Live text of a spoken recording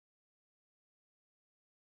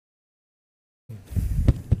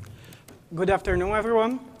Good afternoon,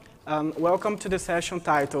 everyone. Welcome to the session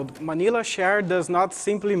titled, Manila Share Does Not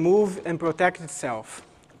Simply Move and Protect Itself.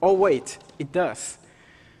 Oh, wait, it does.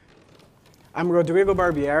 I'm Rodrigo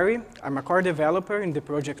Barbieri. I'm a core developer in the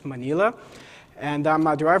project Manila, and I'm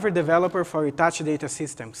a driver developer for Hitachi Data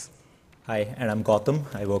Systems. Hi, and I'm Gautam.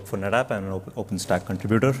 I work for NetApp. I'm an OpenStack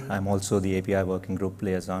contributor. I'm also the API working group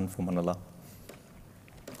liaison for Manila.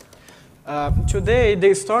 Today,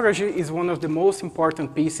 the storage is one of the most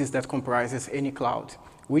important pieces that comprises any cloud,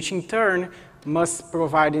 which in turn must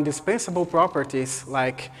provide indispensable properties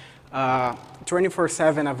like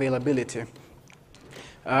 24/7 availability.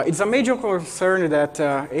 It's a major concern that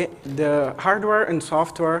the hardware and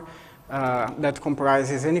software that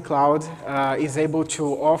comprises any cloud is able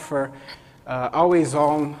to offer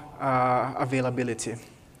always-on availability.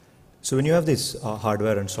 So when you have this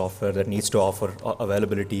hardware and software that needs to offer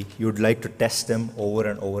availability, you'd like to test them over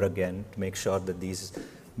and over again to make sure that these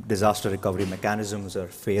disaster recovery mechanisms are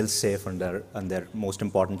fail-safe and they're most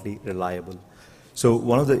importantly reliable. So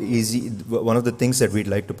one of the things that we'd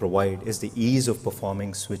like to provide is the ease of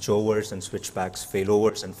performing switchovers and switchbacks,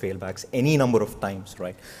 failovers and failbacks any number of times,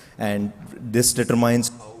 right? And this determines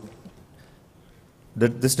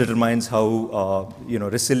how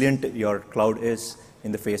resilient your cloud is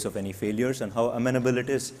in the face of any failures and how amenable it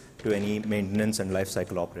is to any maintenance and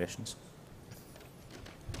lifecycle operations.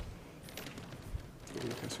 You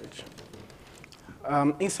can switch.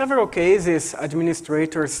 In several cases,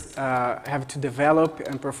 administrators have to develop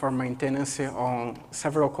and perform maintenance on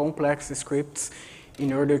several complex scripts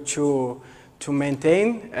in order to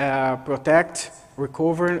maintain, protect,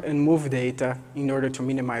 recover, and move data in order to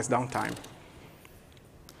minimize downtime.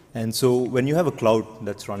 And so when you have a cloud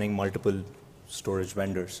that's running multiple storage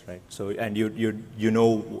vendors, right? So, and you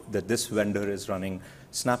know that this vendor is running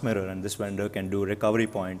SnapMirror, and this vendor can do recovery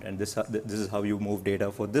point, and this is how you move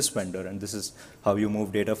data for this vendor, and this is how you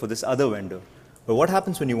move data for this other vendor. But what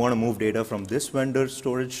happens when you want to move data from this vendor's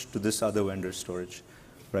storage to this other vendor's storage,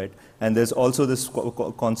 right? And there's also this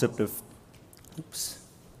concept of, oops,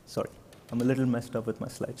 sorry, I'm a little messed up with my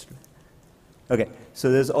slides today. Okay, so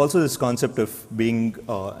there's also this concept of being,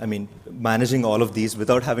 managing all of these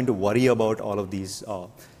without having to worry about all of these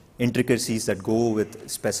intricacies that go with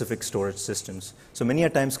specific storage systems. So many a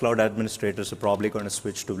times cloud administrators are probably going to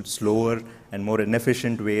switch to slower and more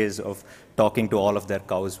inefficient ways of talking to all of their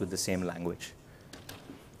cows with the same language.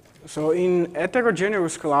 So in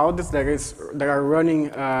heterogeneous clouds that are running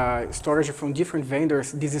storage from different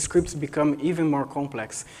vendors, these scripts become even more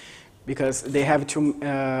complex because they have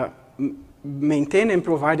to maintain and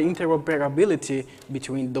provide interoperability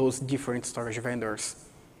between those different storage vendors.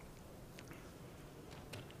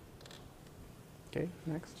 Okay,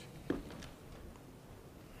 next.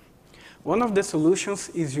 One of the solutions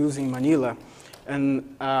is using Manila, and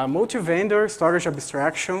multi-vendor storage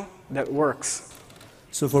abstraction that works.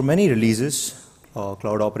 So for many releases,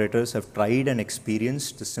 cloud operators have tried and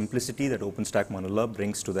experienced the simplicity that OpenStack Manila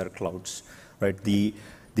brings to their clouds, right?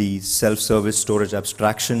 The self-service storage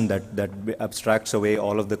abstraction that abstracts away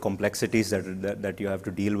all of the complexities that you have to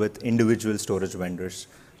deal with individual storage vendors,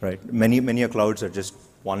 right? Many clouds are just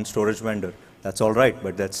one storage vendor. That's all right,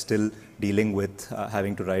 but that's still dealing with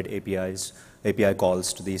having to write API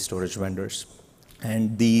calls to these storage vendors.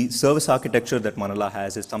 And the service architecture that Manila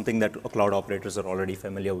has is something that cloud operators are already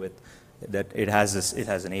familiar with. That it has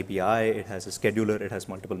an API, it has a scheduler, it has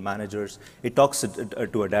multiple managers, it talks to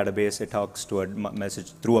a database, it talks to a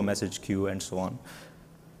message through a message queue, and so on.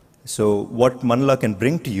 So what Manila can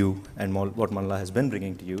bring to you, and what Manila has been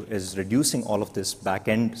bringing to you, is reducing all of this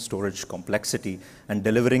back-end storage complexity and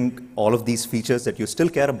delivering all of these features that you still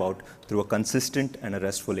care about through a consistent and a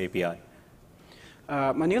RESTful API.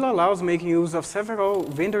 Manila allows making use of several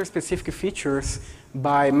vendor-specific features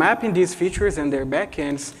by mapping these features and their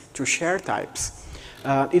backends to share types.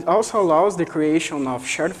 It also allows the creation of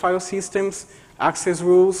shared file systems, access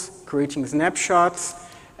rules, creating snapshots,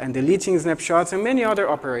 and deleting snapshots, and many other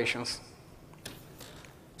operations.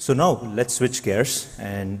 So now let's switch gears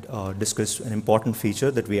and discuss an important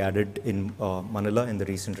feature that we added in Manila in the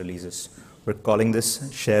recent releases. We're calling this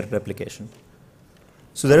shared replication.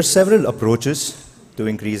 So there are several approaches to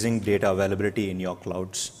increasing data availability in your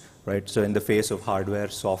clouds, right? So in the face of hardware,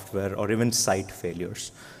 software, or even site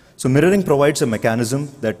failures. So mirroring provides a mechanism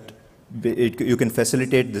that you can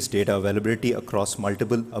facilitate this data availability across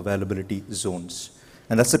multiple availability zones.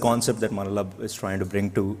 And that's the concept that Manila is trying to bring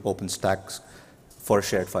to OpenStack for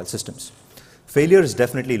shared file systems. Failure is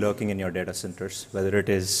definitely lurking in your data centers, whether it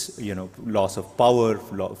is loss of power,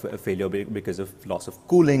 failure because of loss of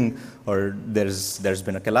cooling, or there's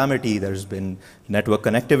been a calamity, there's been network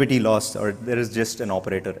connectivity loss, or there is just an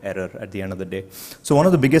operator error at the end of the day. So one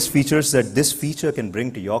of the biggest features that this feature can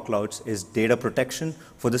bring to your clouds is data protection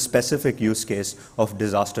for the specific use case of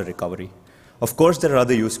disaster recovery. Of course, there are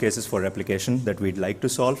other use cases for replication that we'd like to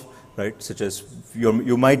solve, right? Such as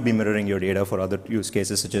you might be mirroring your data for other use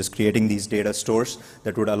cases, such as creating these data stores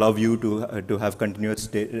that would allow you to have continuous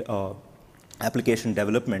application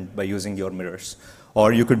development by using your mirrors.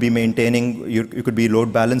 Or you could be maintaining, you could be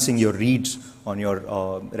load balancing your reads on your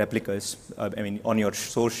replicas, on your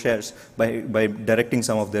source shares by directing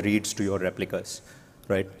some of the reads to your replicas,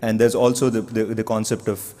 right? And there's also the concept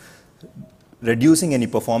of reducing any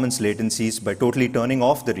performance latencies by totally turning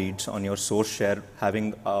off the reads on your source share,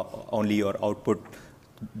 having only your output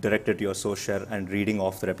directed to your source share and reading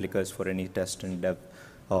off the replicas for any test and dev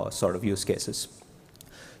sort of use cases.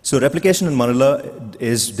 So replication in Manila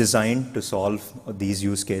is designed to solve these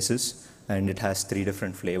use cases, and it has 3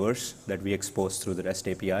 different flavors that we expose through the REST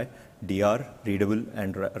API: DR, readable,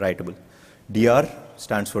 and writable. DR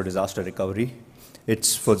stands for disaster recovery.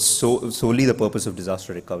 It's for solely the purpose of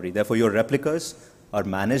disaster recovery. Therefore, your replicas are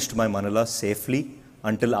managed by Manila safely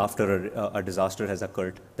until after a disaster has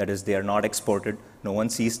occurred. That is, they are not exported. No one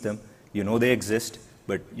sees them. You know they exist,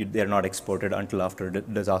 but they're not exported until after a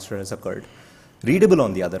disaster has occurred. Readable,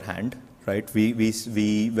 on the other hand, right?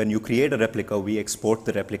 When you create a replica, we export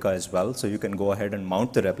the replica as well. So you can go ahead and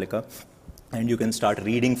mount the replica, and you can start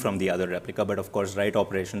reading from the other replica. But of course, write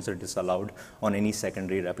operations are disallowed on any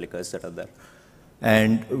secondary replicas that are there.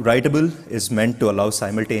 And writable is meant to allow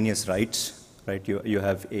simultaneous writes, right? You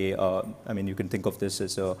have you can think of this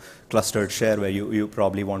as a clustered share where you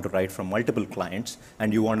probably want to write from multiple clients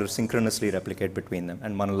and you want to synchronously replicate between them,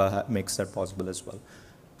 and Manila makes that possible as well.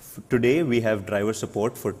 Today, we have driver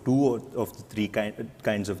support for 2 of the 3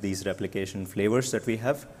 kinds of these replication flavors that we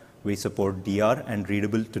have. We support DR and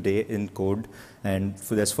readable today in code, and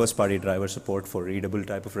there's first-party driver support for readable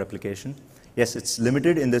type of replication. Yes, it's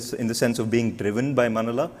limited in the sense of being driven by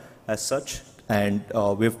Manila as such, and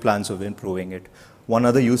we have plans of improving it. One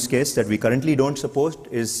other use case that we currently don't support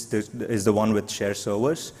is the one with share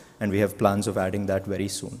servers, and we have plans of adding that very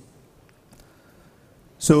soon.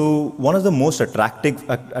 So one of the most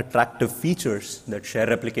attractive features that share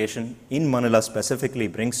replication in Manila specifically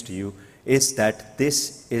brings to you is that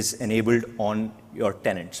this is enabled on your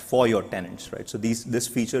tenants, for your tenants, right? So this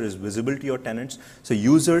feature is visible to your tenants, so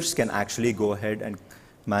users can actually go ahead and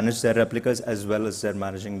manage their replicas as well as they're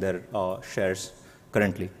managing their shares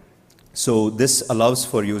currently. So this allows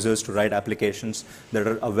for users to write applications that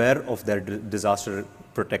are aware of their data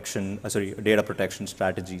protection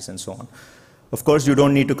strategies and so on. Of course, you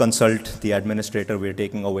don't need to consult the administrator. We're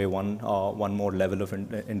taking away one more level of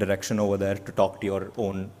indirection over there to talk to your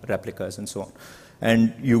own replicas and so on.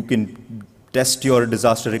 And you can test your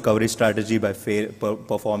disaster recovery strategy by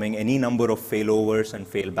performing any number of failovers and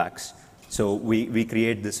failbacks. So we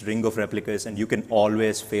create this ring of replicas, and you can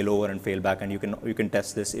always fail over and fail back, and you can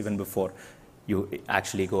test this even before you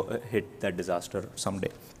actually go hit that disaster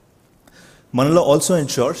someday. Manila also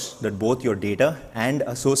ensures that both your data and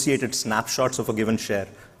associated snapshots of a given share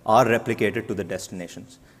are replicated to the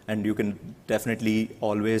destinations. And you can definitely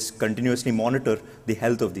always continuously monitor the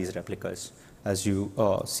health of these replicas as you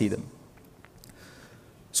see them.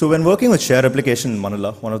 So when working with share replication in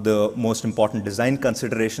Manila, one of the most important design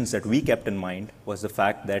considerations that we kept in mind was the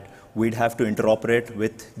fact that we'd have to interoperate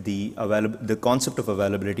with the concept of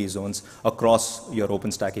availability zones across your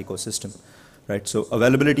OpenStack ecosystem. Right, so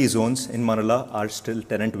availability zones in Manila are still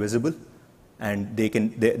tenant visible, and they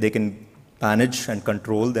can manage and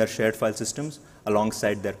control their shared file systems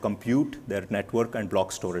alongside their compute, their network, and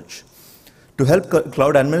block storage. To help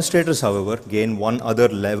cloud administrators, however, gain one other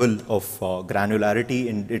level of granularity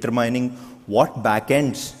in determining what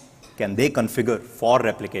backends can they configure for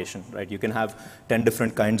replication, right? You can have 10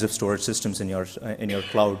 different kinds of storage systems in your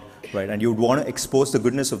cloud, right? And you would want to expose the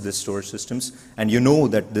goodness of these storage systems, and you know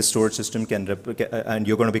that this storage system can replicate, and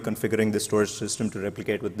you're going to be configuring the storage system to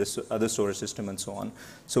replicate with this other storage system and so on.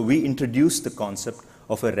 So we introduced the concept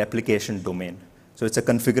of a replication domain. So it's a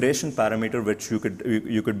configuration parameter which you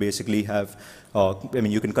could basically have,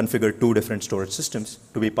 you can configure 2 different storage systems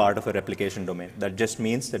to be part of a replication domain. That just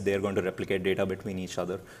means that they're going to replicate data between each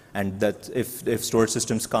other. And that if storage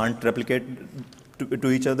systems can't replicate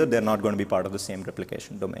to each other, they're not going to be part of the same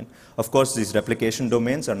replication domain. Of course, these replication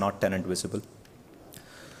domains are not tenant visible.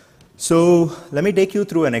 So let me take you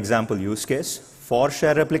through an example use case for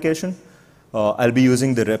share replication. I'll be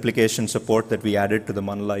using the replication support that we added to the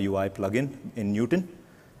Manila UI plugin in Newton.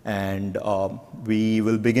 And we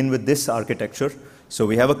will begin with this architecture. So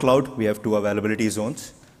we have a cloud. We have two availability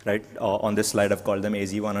zones. Right? On this slide, I've called them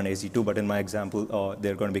AZ1 and AZ2. But in my example,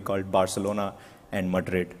 they're going to be called Barcelona and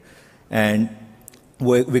Madrid. And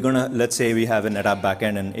we're going to, let's say we have a NetApp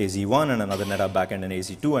backend in AZ1 and another NetApp backend in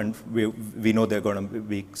AZ2. And we know they're going to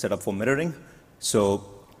be set up for mirroring. So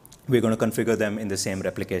we're going to configure them in the same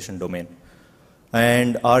replication domain.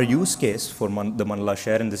 And our use case for the Manila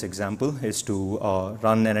share in this example is to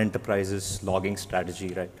run an enterprise's logging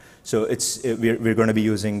strategy, right? So we're going to be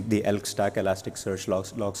using the ELK stack, Elasticsearch,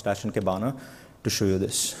 Logstash, and Kibana to show you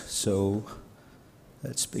this. So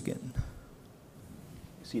let's begin.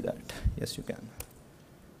 See that? Yes, you can.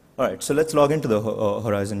 All right, so let's log into the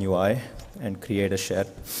Horizon UI and create a share.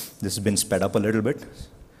 This has been sped up a little bit.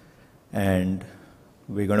 And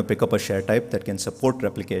we're going to pick up a share type that can support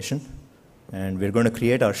replication. And we're going to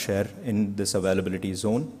create our share in this availability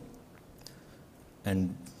zone.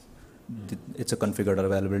 And it's a configured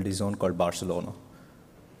availability zone called Barcelona.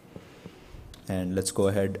 And let's go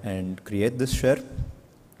ahead and create this share.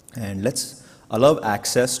 And let's allow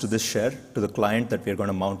access to this share to the client that we're going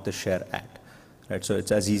to mount the share at. Right? So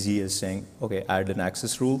it's as easy as saying, OK, add an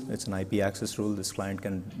access rule. It's an IP access rule. This client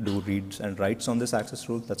can do reads and writes on this access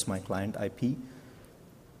rule. That's my client IP.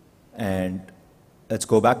 And let's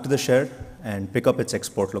go back to the share and pick up its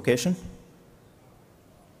export location.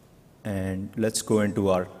 And let's go into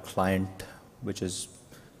our client, which is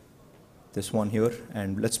this one here.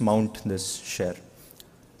 And let's mount this share.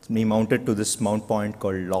 Let me mount it to this mount point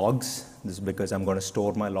called logs. This is because I'm going to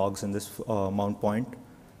store my logs in this mount point.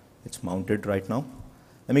 It's mounted right now.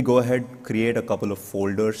 Let me go ahead, create a couple of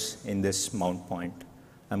folders in this mount point.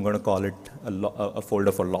 I'm going to call it a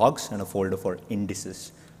folder for logs and a folder for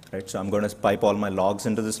indices. Right? So I'm going to pipe all my logs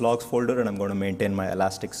into this logs folder, and I'm going to maintain my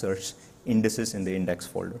Elasticsearch indices in the index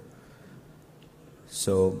folder.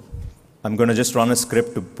 So I'm going to just run a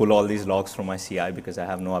script to pull all these logs from my CI because I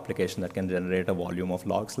have no application that can generate a volume of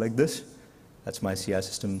logs like this. That's my CI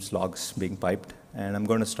system's logs being piped. And I'm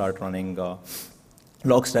going to start running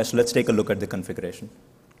Logstash. Let's take a look at the configuration.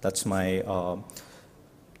 That's my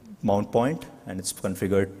mount point, and it's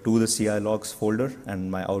configured to the CI logs folder,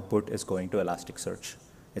 and my output is going to Elasticsearch.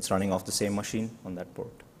 It's running off the same machine on that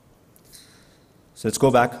port. So let's go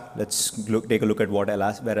back. Let's take a look at where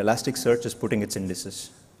Elasticsearch is putting its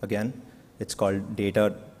indices. Again, it's called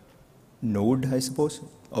data node, I suppose,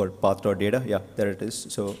 or path.data. Yeah, there it is.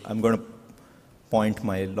 So I'm going to point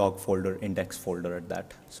my log folder, index folder at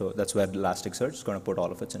that. So that's where Elasticsearch is going to put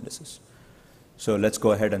all of its indices. So let's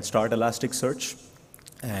go ahead and start Elasticsearch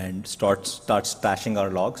and start stashing our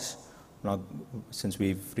logs. Now, since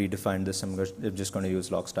we've redefined this, I'm just going to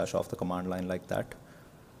use logstash off the command line like that.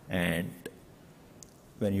 And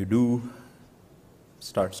when you do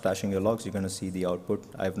start stashing your logs, you're going to see the output.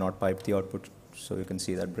 I have not piped the output, so you can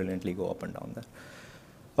see that brilliantly go up and down there.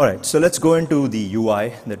 All right, so let's go into the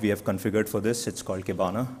UI that we have configured for this. It's called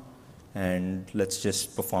Kibana. And let's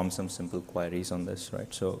just perform some simple queries on this,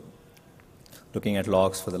 right? So looking at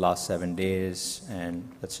logs for the last 7 days, and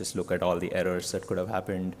let's just look at all the errors that could have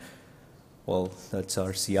happened. Well, that's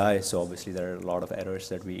our CI, so obviously there are a lot of errors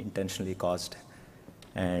that we intentionally caused.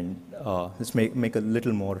 And let's make a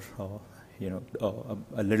little more,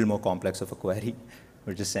 a little more complex of a query.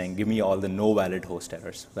 We're just saying, give me all the no valid host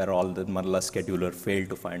errors, where all the Manila scheduler failed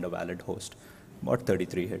to find a valid host. About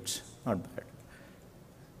 33 hits, not bad.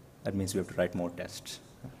 That means we have to write more tests.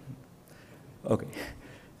 OK.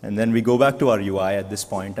 And then we go back to our UI at this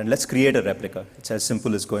point, and let's create a replica. It's as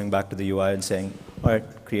simple as going back to the UI and saying, all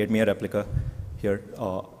right, create me a replica. Here,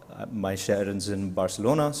 my share is in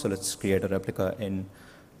Barcelona, so let's create a replica in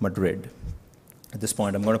Madrid. At this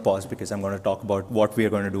point, I'm going to pause because I'm going to talk about what we are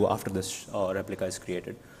going to do after this replica is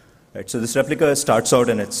created. Right, so this replica starts out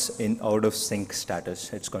and it's in out of sync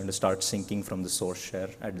status. It's going to start syncing from the source share.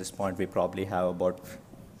 At this point, we probably have about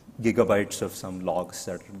gigabytes of some logs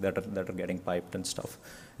that are getting piped and stuff.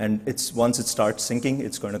 And once it starts syncing,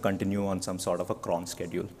 it's going to continue on some sort of a cron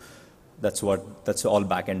schedule. That's all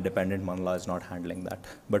backend dependent. Manila is not handling that.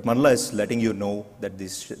 But Manila is letting you know that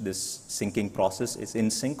this syncing process is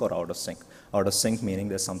in sync or out of sync. Out of sync meaning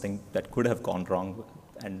there's something that could have gone wrong,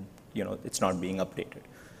 and it's not being updated.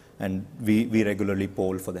 And we regularly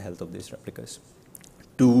poll for the health of these replicas.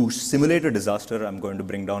 To simulate a disaster, I'm going to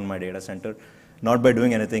bring down my data center, not by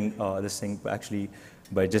doing anything, actually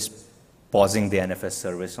by just pausing the NFS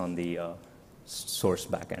service on the source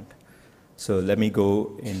backend. So let me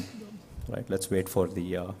go in, right, let's wait for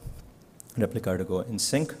the replica to go in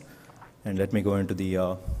sync. And let me go into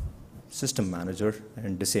the system manager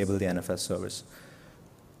and disable the NFS service.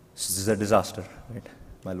 So this is a disaster, right?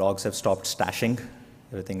 My logs have stopped stashing,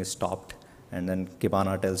 everything is stopped, and then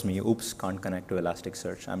Kibana tells me, oops, can't connect to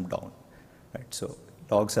Elasticsearch, I'm down, right? So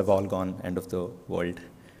logs have all gone, end of the world.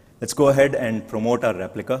 Let's go ahead and promote our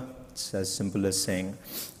replica. It's as simple as saying,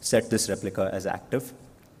 set this replica as active,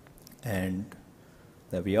 and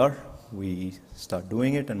there we are. We start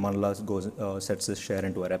doing it, and Manila sets this share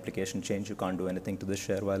into a replication change. You can't do anything to this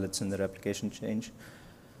share while it's in the replication change.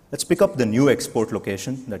 Let's pick up the new export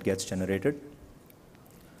location that gets generated.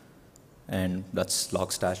 And that's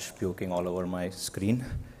logstash puking all over my screen.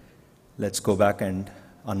 Let's go back and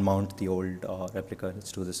unmount the old replica.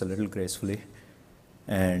 Let's do this a little gracefully.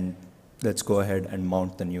 And let's go ahead and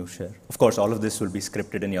mount the new share. Of course, all of this will be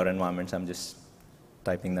scripted in your environments. I'm just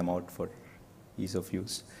typing them out for ease of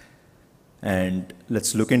use. And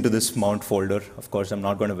let's look into this mount folder. Of course, I'm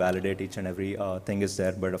not going to validate each and every thing is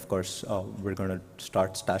there, but of course, we're going to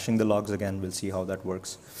start stashing the logs again. We'll see how that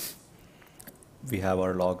works. We have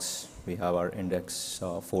our logs. We have our index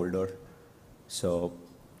folder. So,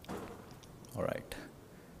 all right.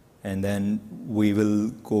 And then we will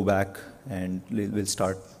go back and we'll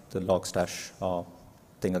start the logstash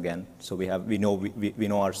thing again. So we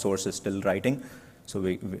know our source is still writing, so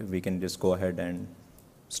we can just go ahead and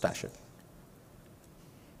stash it.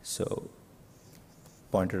 So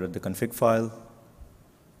pointed at the config file,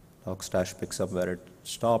 logstash picks up where it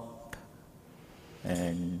stopped,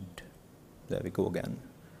 and there we go again.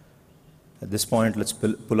 At this point, let's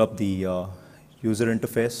pull up the user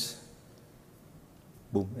interface.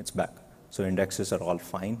 Boom, it's back. So indexes are all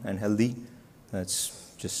fine and healthy.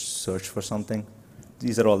 Let's just search for something.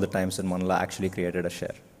 These are all the times that Manila actually created a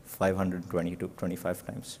share, 520 to 25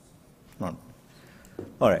 times. None.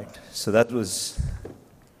 All right, so that was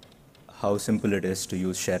how simple it is to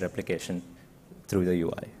use share replication through the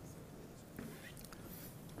UI.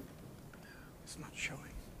 It's not showing.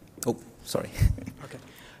 Oh, sorry.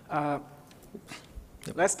 Okay.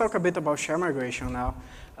 Let's talk a bit about share migration now.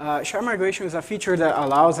 Share migration is a feature that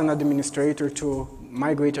allows an administrator to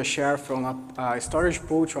migrate a share from a storage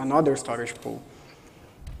pool to another storage pool.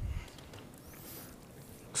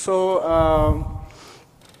 So,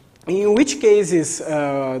 in which cases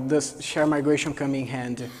does share migration come in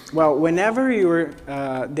handy? Well, whenever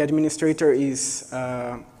the administrator is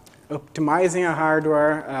optimizing a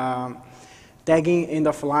hardware, tagging end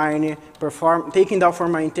of line, taking down for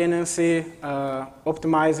maintenance,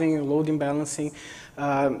 optimizing, loading, balancing,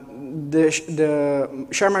 the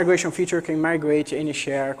share migration feature can migrate any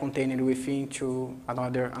share contained within to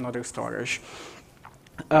another storage.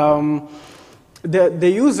 The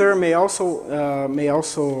user may also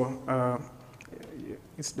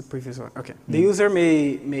it's the previous one. Okay. The user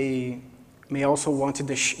may also want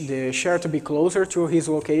the share to be closer to his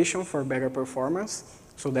location for better performance.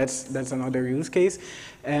 So that's another use case.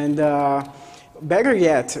 And better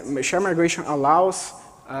yet, share migration allows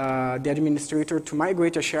the administrator to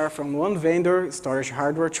migrate a share from one vendor storage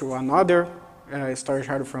hardware to another storage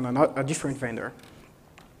hardware from a different vendor.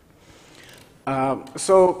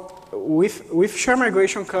 So with share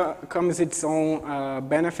migration comes its own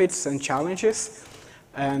benefits and challenges.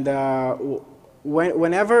 And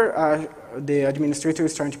whenever the administrator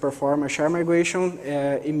is trying to perform a share migration,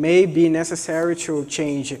 it may be necessary to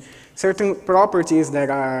change certain properties that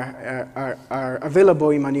are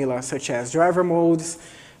available in Manila, such as driver modes,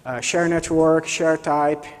 share network, share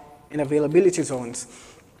type, and availability zones.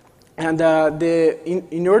 And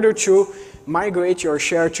in order to migrate your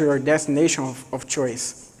share to your destination of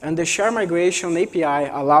choice. And the share migration API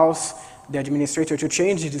allows the administrator to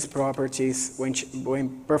change these properties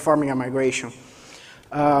when performing a migration.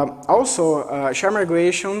 Also, share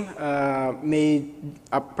migration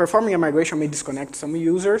performing a migration may disconnect some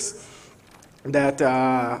users that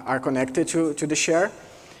are connected to the share.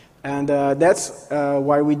 And that's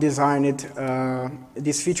why we designed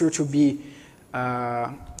this feature to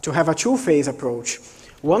have a two-phase approach.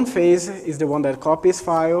 One phase is the one that copies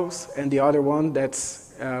files, and the other one that's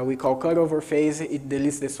we call cutover phase. It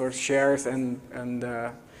deletes the source shares and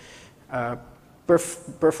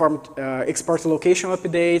perform export location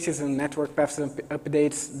updates and network paths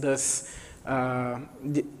updates, thus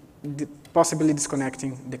possibly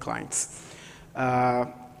disconnecting the clients.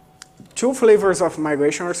 Two flavors of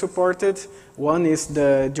migration are supported. One is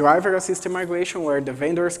the driver-assisted migration, where the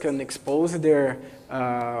vendors can expose their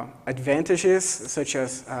advantages, such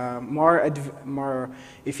as more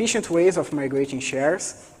efficient ways of migrating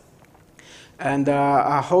shares, and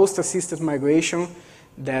a host-assisted migration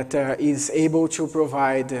that is able to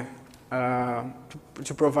provide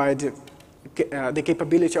the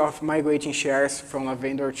capability of migrating shares from a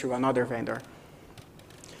vendor to another vendor.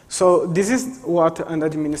 So this is what an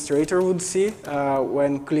administrator would see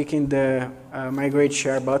when clicking the migrate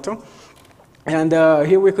share button. And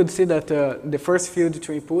here we could see that the first field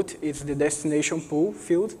to input is the destination pool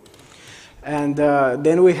field. And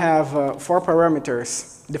then we have 4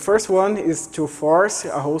 parameters. The first one is to force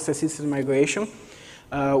a host-assisted migration,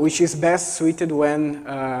 which is best suited when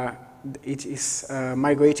it is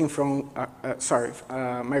migrating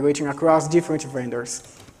migrating across different vendors.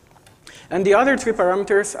 And the other 3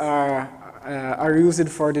 parameters are used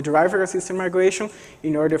for the driver-assisted migration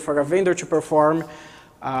in order for a vendor to perform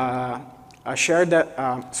a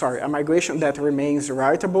migration that remains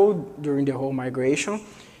writable during the whole migration.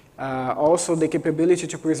 Also, the capability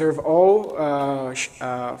to preserve all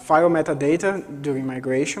file metadata during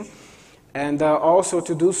migration, and also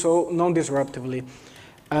to do so non-disruptively.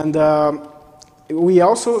 And we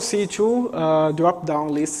also see 2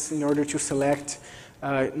 drop-down lists in order to select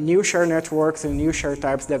new share networks and new share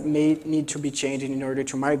types that may need to be changed in order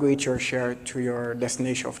to migrate your share to your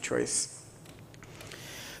destination of choice.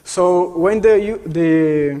 So when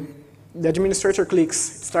the administrator clicks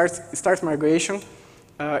start migration,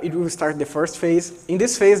 it will start the first phase. In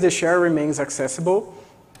this phase, the share remains accessible,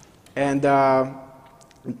 and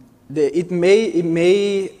it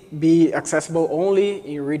may be accessible only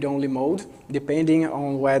in read-only mode, depending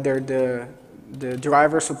on whether the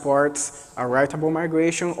driver supports a writable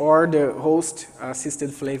migration or the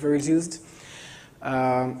host-assisted flavor is used.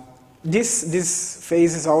 This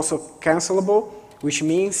phase is also cancelable, which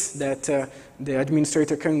means that the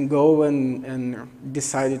administrator can go and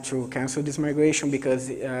decide to cancel this migration because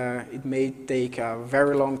it may take a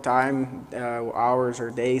very long time, hours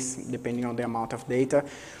or days, depending on the amount of data.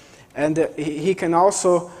 And he can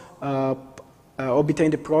also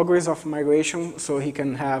obtain the progress of migration, so he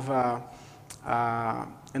can have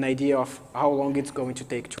an idea of how long it's going to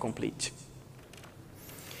take to complete.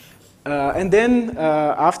 And then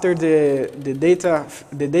after the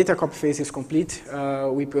data copy phase is complete,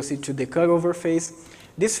 we proceed to the cutover phase.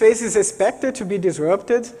 This phase is expected to be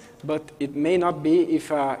disrupted, but it may not be if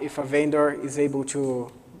a vendor is able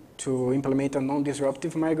to implement a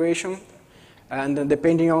non-disruptive migration. And then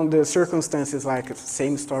depending on the circumstances, like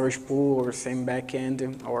same storage pool or same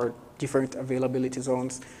backend or different availability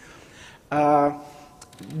zones,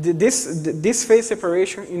 this phase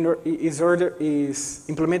separation is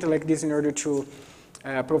implemented like this in order to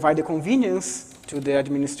provide the convenience to the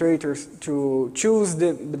administrators to choose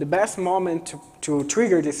the best moment to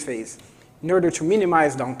trigger this phase in order to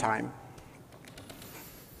minimize downtime.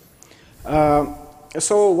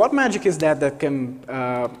 So what magic is that can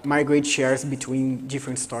migrate shares between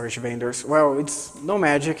different storage vendors? Well, it's no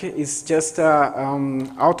magic. It's just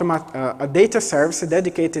a data service, a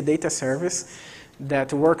dedicated data service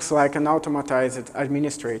that works like an automatized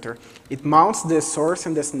administrator. It mounts the source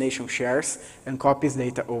and destination shares and copies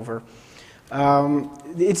data over.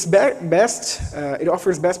 It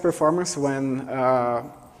offers best performance when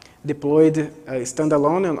deployed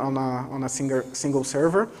standalone on a single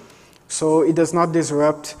server. So it does not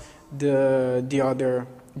disrupt the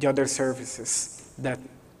other services that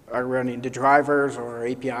are running, the drivers or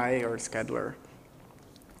API or scheduler.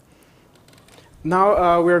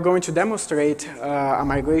 Now we are going to demonstrate a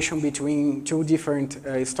migration between 2 different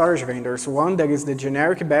storage vendors. One that is the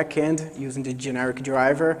generic backend using the generic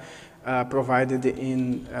driver provided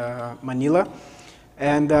in Manila,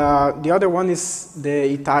 and the other one is the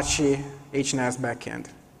Hitachi HNS backend.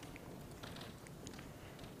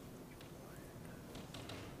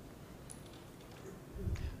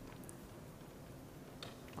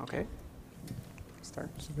 Okay, start.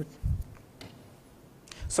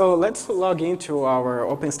 So let's log into our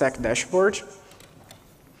OpenStack dashboard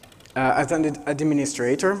as an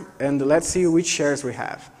administrator, and let's see which shares we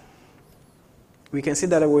have. We can see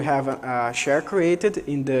that we have a share created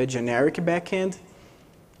in the generic backend.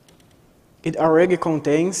 It already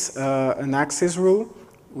contains an access rule,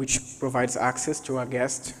 which provides access to a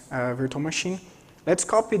guest virtual machine. Let's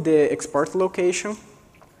copy the export location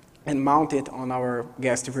and mount it on our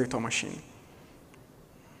guest virtual machine.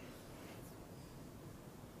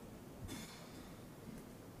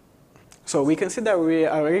 So we can see that we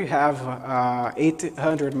already have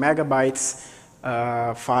 800 megabytes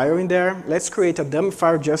file in there. Let's create a dummy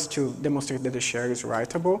file just to demonstrate that the share is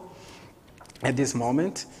writable at this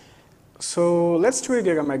moment. So let's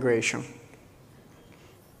trigger a migration.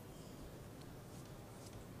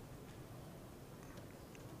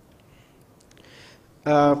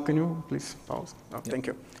 Can you please pause? Oh, yeah. Thank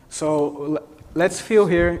you. So let's fill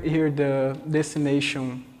here the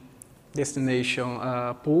destination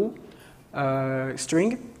pool.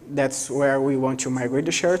 string. That's where we want to migrate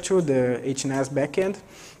the share to, the HNS backend.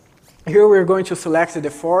 Here we're going to select the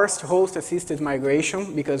forced host-assisted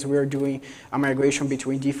migration because we're doing a migration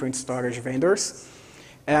between different storage vendors.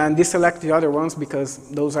 And deselect the other ones because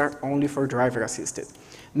those are only for driver-assisted.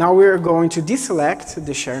 Now we're going to deselect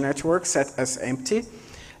the share network set as empty.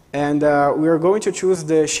 And we're going to choose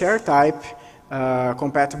the share type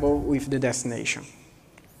compatible with the destination.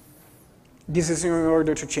 This is in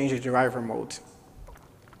order to change the driver mode.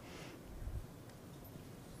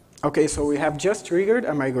 Okay, so we have just triggered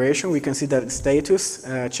a migration. We can see that the status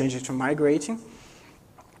changes to migrating.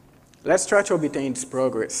 Let's try to obtain this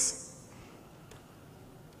progress.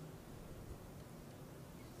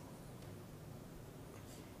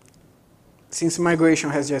 Since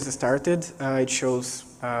migration has just started, it shows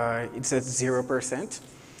it's at 0%.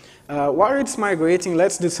 While it's migrating,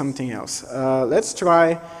 let's do something else. Let's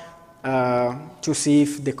try to see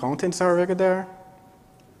if the contents are already there.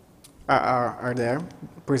 Are there,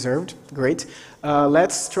 preserved, great.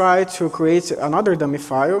 Let's try to create another dummy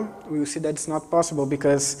file. We will see that it's not possible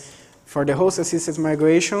because for the host-assisted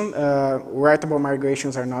migration, writable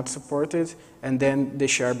migrations are not supported, and then the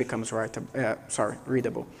share becomes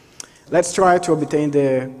readable. Let's try to obtain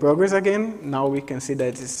the progress again. Now we can see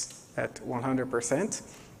that it's at 100%.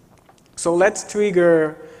 So let's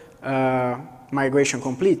trigger migration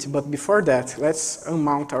complete, but before that, let's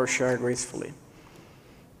unmount our share gracefully.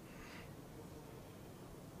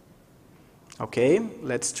 Okay,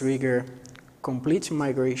 let's trigger complete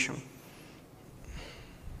migration.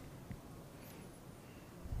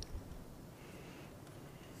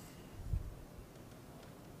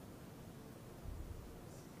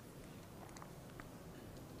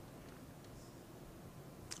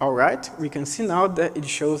 All right, we can see now that it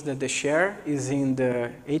shows that the share is in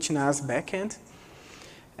the HNS backend.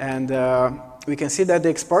 And we can see that the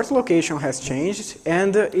export location has changed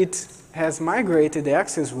and it has migrated the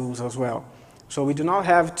access rules as well. So we do not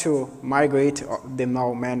have to migrate them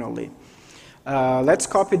now manually. Let's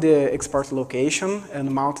copy the export location and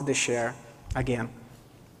mount the share again.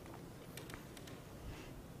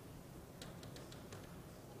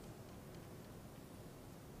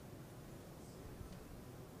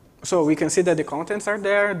 So we can see that the contents are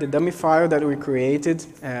there. The dummy file that we created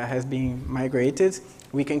has been migrated.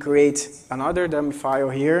 We can create another dummy file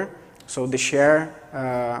here. So the share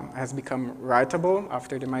has become writable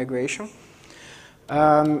after the migration.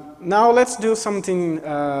 Now let's do something,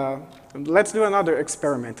 let's do another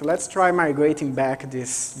experiment. Let's try migrating back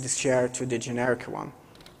this share to the generic one.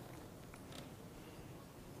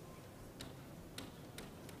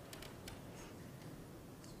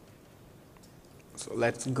 So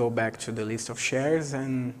let's go back to the list of shares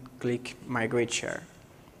and click Migrate Share.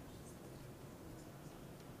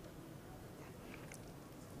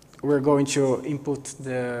 We're going to input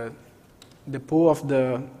the pool of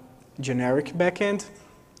the generic backend.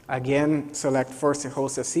 Again, select first the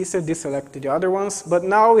host assisted, deselect the other ones. But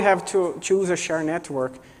now we have to choose a share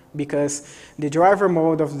network because the driver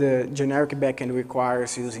mode of the generic backend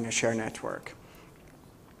requires using a share network.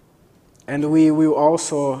 And we will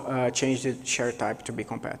also change the share type to be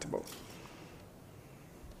compatible.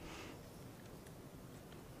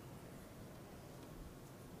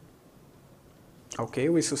 Okay,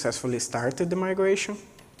 we successfully started the migration.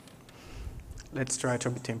 Let's try to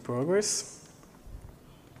obtain progress.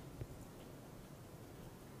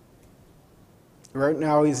 Right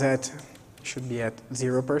now should be at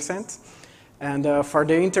 0%. And for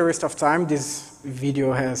the interest of time, this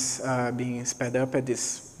video has been sped up at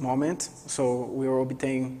this moment. So we will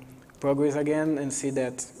obtain progress again and see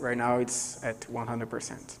that right now it's at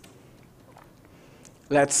 100%.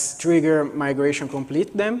 Let's trigger migration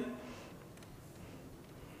complete then.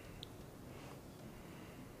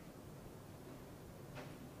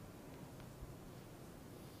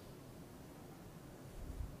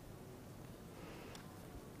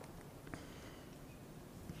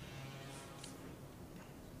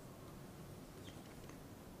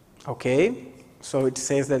 Okay, so it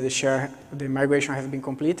says that the migration has been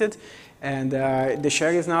completed, and the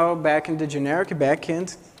share is now back in the generic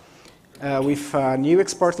backend with a new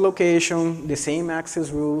export location, the same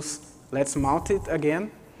access rules. Let's mount it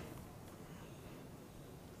again.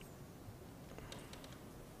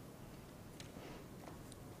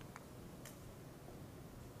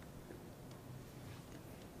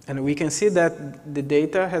 And we can see that the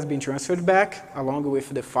data has been transferred back along with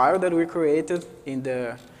the file that we created in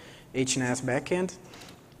the HNS backend.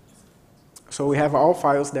 So we have all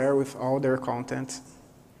files there with all their content.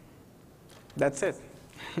 That's it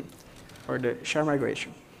for the share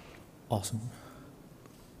migration. Awesome.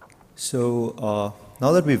 So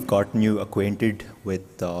now that we've gotten you acquainted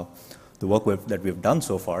with the work that we've done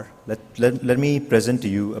so far, let me present to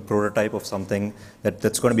you a prototype of something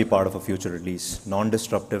that's going to be part of a future release,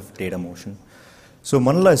 non-disruptive data motion. So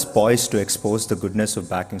Manila is poised to expose the goodness of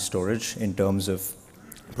backing storage in terms of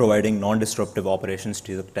providing non-disruptive operations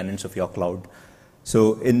to the tenants of your cloud.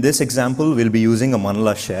 So in this example, we'll be using a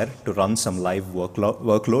Manila share to run some live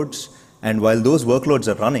workloads. And while those workloads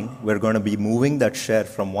are running, we're going to be moving that share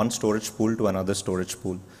from one storage pool to another storage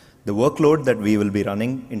pool. The workload that we will be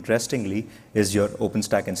running, interestingly, is your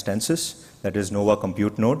OpenStack instances, that is Nova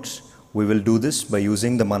compute nodes. We will do this by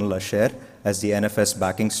using the Manila share as the NFS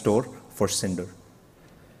backing store for Cinder.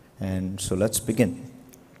 And so let's begin.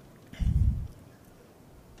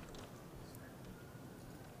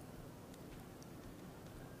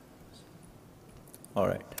 All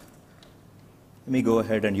right. Let me go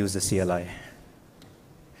ahead and use the CLI.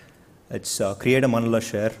 Let's create a Manila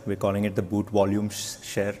share. We're calling it the boot volumes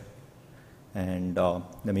share. And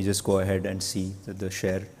let me just go ahead and see that the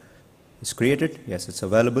share is created. Yes, it's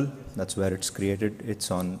available. That's where it's created. It's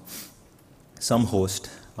on some host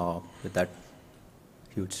with that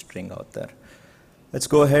huge string out there. Let's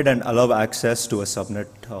go ahead and allow access to a subnet,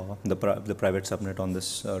 the private subnet on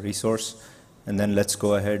this resource. And then let's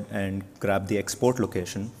go ahead and grab the export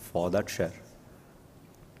location for that share.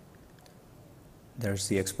 There's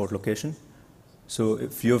the export location. So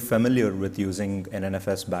if you're familiar with using an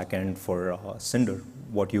NFS backend for Cinder,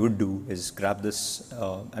 what you would do is grab this,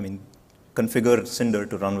 configure Cinder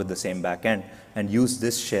to run with the same backend and use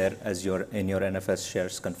this share as in your NFS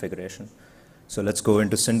shares configuration. So let's go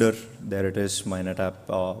into Cinder. There it is, my NetApp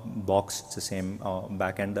box. It's the same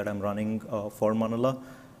backend that I'm running for Manila.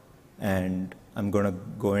 And I'm going to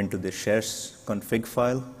go into the shares config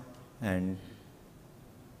file and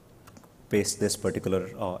paste this particular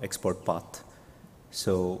export path.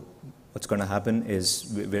 So what's going to happen is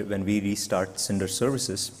when we restart Cinder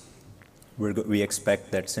services, we expect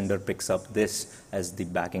that Cinder picks up this as the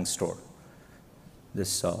backing store,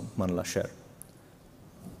 this Manila share.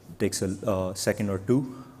 It takes a second or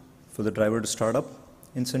two for the driver to start up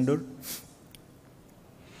in Cinder.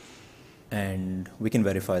 And we can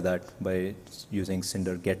verify that by using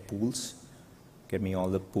Cinder get pools. Get me all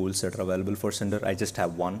the pools that are available for Cinder. I just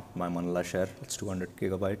have one, my Manila share. It's 200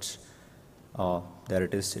 gigabytes. There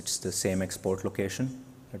it is. It's the same export location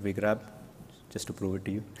that we grabbed, just to prove it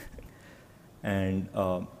to you. And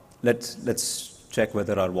let's check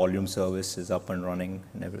whether our volume service is up and running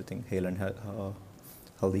and everything, hale and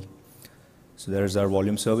healthy. So there's our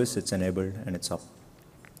volume service. It's enabled and it's up.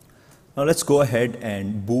 Now let's go ahead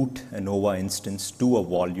and boot a Nova instance to a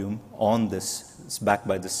volume on this. It's backed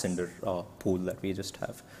by this Cinder pool that we just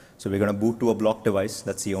have. So we're going to boot to a block device.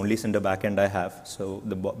 That's the only Cinder backend I have. So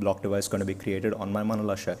the block device is going to be created on my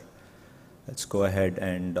Manila share. Let's go ahead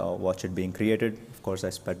and watch it being created. Of course, I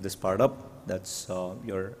sped this part up. That's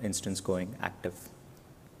your instance going active.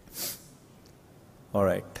 All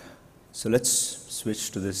right. So let's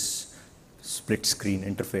switch to this split screen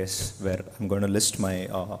interface where I'm going to list my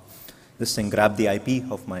this thing, grab the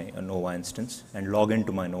IP of my Nova instance and log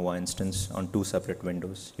into my Nova instance on two separate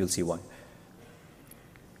windows. You'll see why.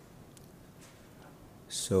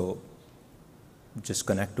 So just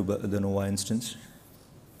connect to the Nova instance.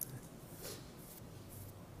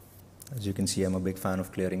 As you can see, I'm a big fan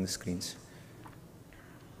of clearing the screens.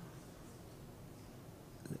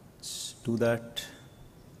 Let's do that.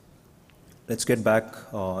 Let's get back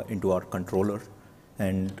into our controller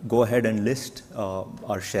and go ahead and list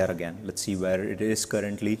our share again. Let's see where it is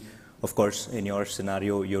currently. Of course, in your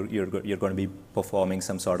scenario, you're going to be performing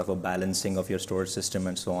some sort of a balancing of your storage system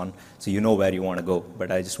and so on. So you know where you want to go.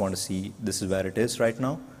 But I just want to see this is where it is right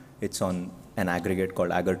now. It's on an aggregate called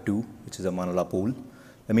Agar2, which is a Manila pool.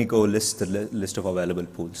 Let me go list the list of available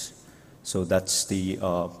pools. So that's the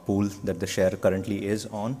pool that the share currently is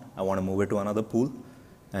on. I want to move it to another pool.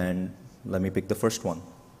 And let me pick the first one.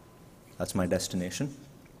 That's my destination.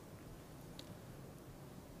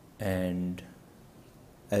 And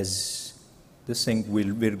as this thing,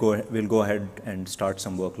 we'll go ahead and start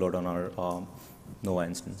some workload on our Nova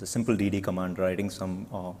instance. A simple dd command writing some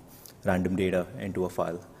random data into a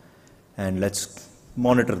file. And let's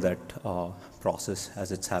monitor that process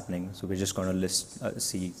as it's happening. So we're just going to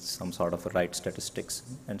see some sort of a write statistics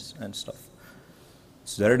and stuff.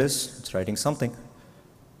 So there it is. It's writing something.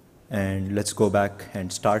 And let's go back and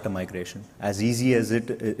start a migration. As easy as it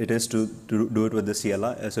is to do it with the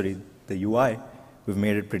CLI, the UI, we've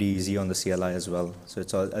made it pretty easy on the CLI as well. So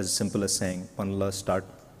it's as simple as saying, Manila, start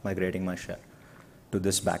migrating my share to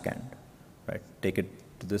this backend, right? Take it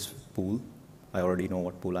to this pool. I already know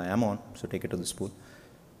what pool I am on, so take it to this pool.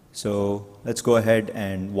 So let's go ahead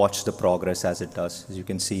and watch the progress as it does. As you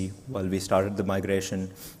can see, while we started the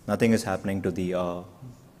migration, nothing is happening to the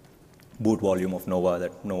boot volume of Nova,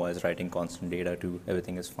 that Nova is writing constant data to,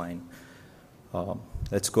 everything is fine.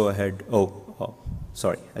 Let's go ahead.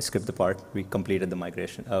 Sorry, I skipped the part. We completed the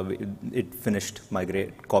migration. It finished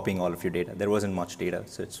copying all of your data. There wasn't much data,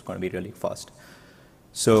 so it's going to be really fast.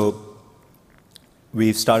 So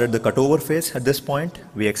we've started the cutover phase at this point.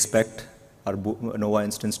 We expect our Nova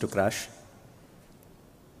instance to crash.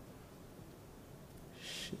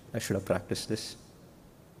 I should have practiced this.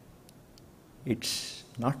 It's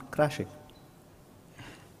not crashing.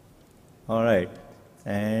 All right,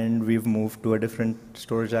 and we've moved to a different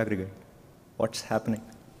storage aggregate. What's happening?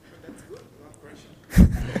 That's good, not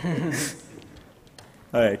crashing.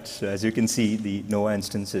 All right, so as you can see, the Nova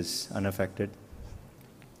instance is unaffected,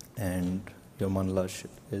 and your Manila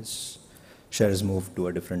share is moved to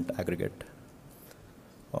a different aggregate.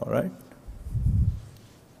 All right.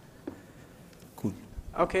 Cool.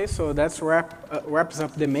 Okay, so that wraps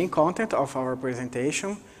up the main content of our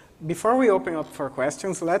presentation. Before we open up for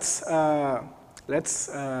questions, let's tell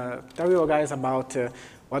you guys about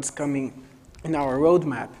what's coming in our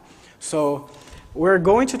roadmap. So we're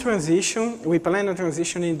going to transition, we plan on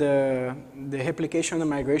transitioning the replication and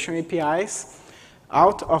migration APIs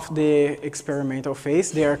out of the experimental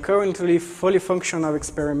phase. They are currently fully functional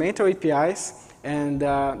experimental APIs, and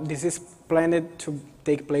this is planned to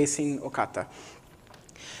take place in Okata.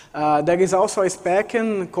 There is also a spec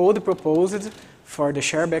and code proposed for the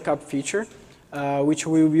share backup feature, which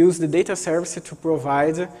will use the data service to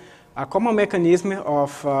provide a common mechanism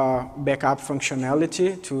of backup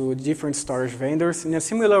functionality to different storage vendors in a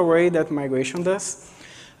similar way that migration does.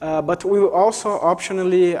 But we will also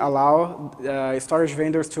optionally allow storage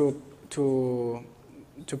vendors to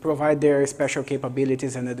provide their special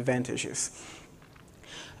capabilities and advantages.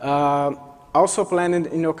 Also planned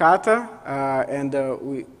in Okata, and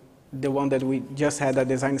the one that we just had a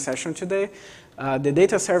design session today, the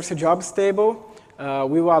data service jobs table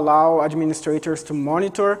we will allow administrators to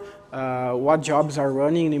monitor what jobs are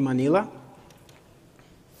running in Manila.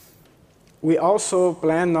 We also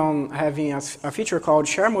plan on having a feature called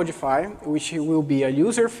Share Modify, which will be a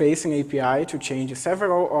user-facing API to change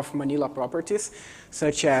several of Manila properties,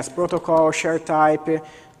 such as protocol, share type,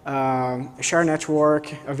 share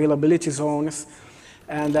network, availability zones.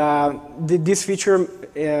 And this feature,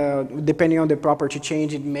 depending on the property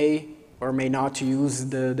change, it may or may not use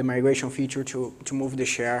the migration feature to move the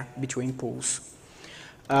share between pools.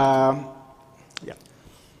 Yeah.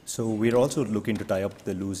 So we're also looking to tie up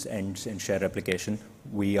the loose ends in share replication.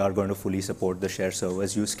 We are going to fully support the share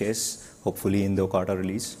servers use case, hopefully in the Okata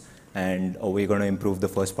release. And we're going to improve the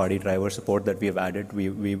first-party driver support that we have added.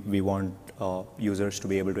 We want users to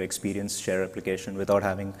be able to experience share replication without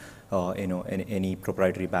having any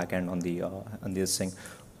proprietary backend on this thing.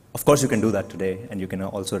 Of course, you can do that today, and you can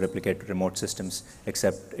also replicate remote systems,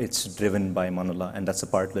 except it's driven by Manila, and that's the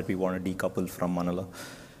part that we want to decouple from Manila.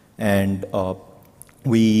 And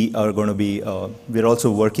we are going to be, we're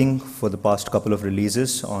also working for the past couple of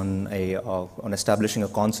releases on establishing a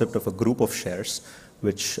concept of a group of shares,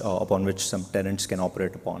 upon which some tenants can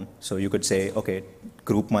operate upon. So you could say, okay,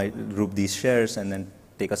 group these shares and then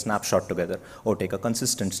take a snapshot together, or take a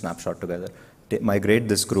consistent snapshot together, migrate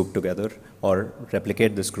this group together, or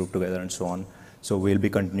replicate this group together, and so on. So we'll be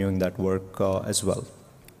continuing that work as well.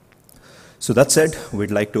 So that said, we'd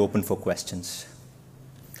like to open for questions.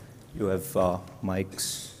 You have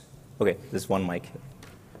mics. Okay, there's one mic here.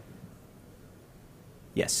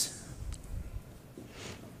 Yes.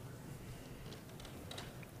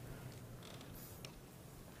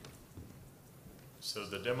 So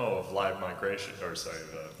the demo of live migration, or sorry,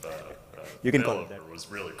 you can call it that, was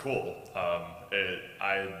really cool.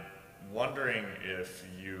 I'm wondering if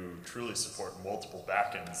you truly support multiple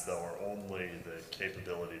backends, though, or only the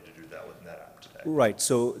capability to do that with NetApp today. Right.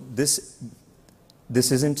 So this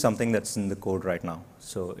isn't something that's in the code right now.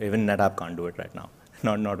 So even NetApp can't do it right now,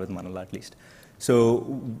 not with Manila at least.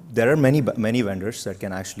 So there are many vendors that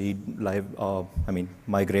can actually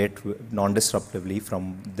migrate non-disruptively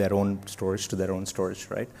from their own storage to their own storage,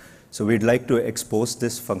 right? So we'd like to expose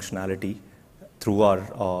this functionality through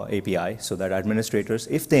our API, so that administrators,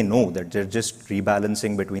 if they know that they're just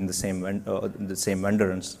rebalancing between the same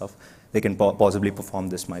vendor and stuff, they can possibly perform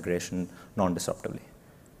this migration non-disruptively.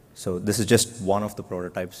 So this is just one of the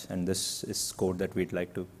prototypes, and this is code that we'd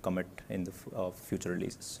like to commit in the future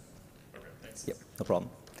releases. Okay, thanks. Yep, no problem.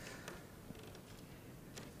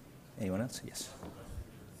 Anyone else? Yes.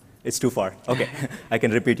 It's too far. Okay, I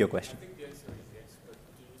can repeat your question. I think the answer is yes, but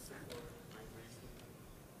do you support migration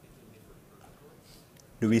between different protocols?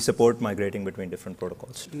 Do we support migrating between different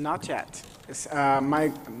protocols? Not yet.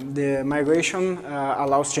 The migration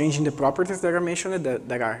allows changing the properties that are mentioned,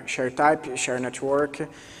 that are share type, share network,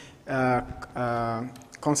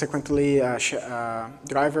 consequently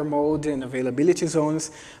driver mode and availability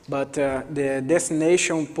zones, but the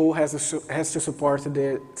destination pool has to support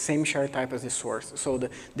the same share type as the source. So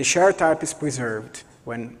the share type is preserved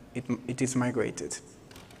when it is migrated.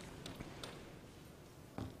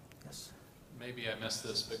 Maybe I missed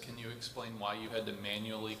this, but can you explain why you had to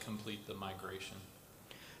manually complete the migration?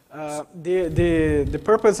 The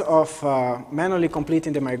purpose of manually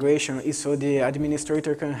completing the migration is so the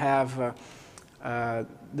administrator can have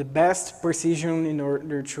the best precision in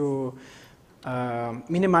order to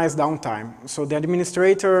minimize downtime. So the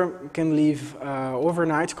administrator can leave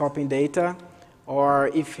overnight copying data, or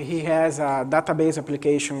if he has a database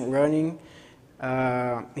application running,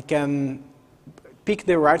 he can pick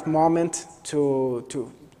the right moment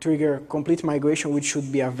to trigger complete migration, which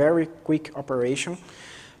should be a very quick operation,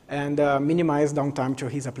 and minimize downtime to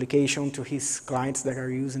his application, to his clients that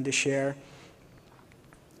are using the share.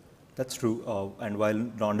 That's true, and while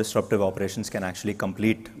non-disruptive operations can actually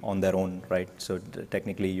complete on their own, right? So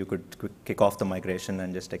technically you could kick off the migration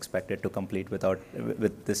and just expect it to complete with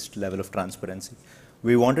this level of transparency.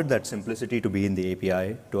 We wanted that simplicity to be in the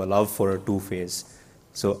API to allow for a two-phase.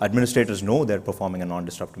 So administrators know they're performing a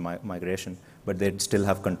non-disruptive migration, but they'd still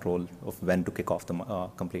have control of when to kick off the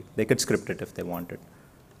complete. They could script it if they wanted.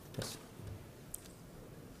 Yes.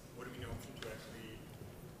 Would it be an option to actually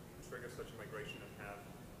trigger such a migration and have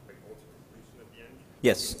like multiple completion at the end?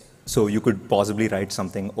 Yes. So you could possibly write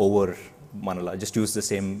something over Manila. Just use the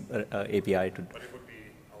same API to. But it would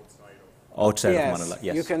be outside of Manila.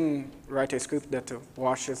 Yes. You can write a script that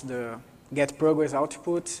washes the get progress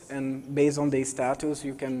output, and based on the status,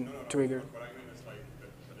 you can trigger. What I mean is like that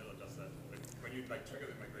Manila does that. Like when you like trigger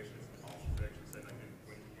the migration, it's an option to actually say like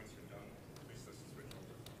once you're done, please just switch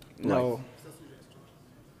over. No. Right.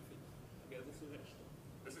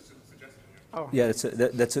 This is just a suggestion. Oh. Yeah,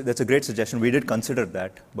 that's a great suggestion. We did consider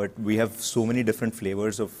that, but we have so many different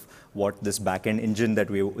flavors of what this backend engine that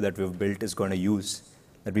we've built is going to use,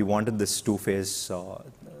 that we wanted this two-phase,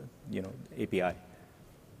 API.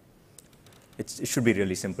 It should be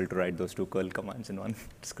really simple to write those two curl commands in one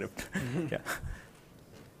script. Yeah.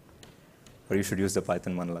 Or you should use the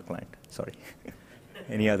Python Manila client. Sorry.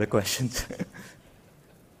 Any other questions?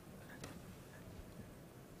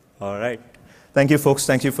 All right. Thank you, folks.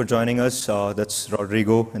 Thank you for joining us. That's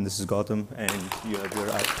Rodrigo, and this is Gautam, and you have your.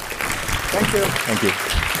 Thank you. Thank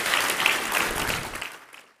you.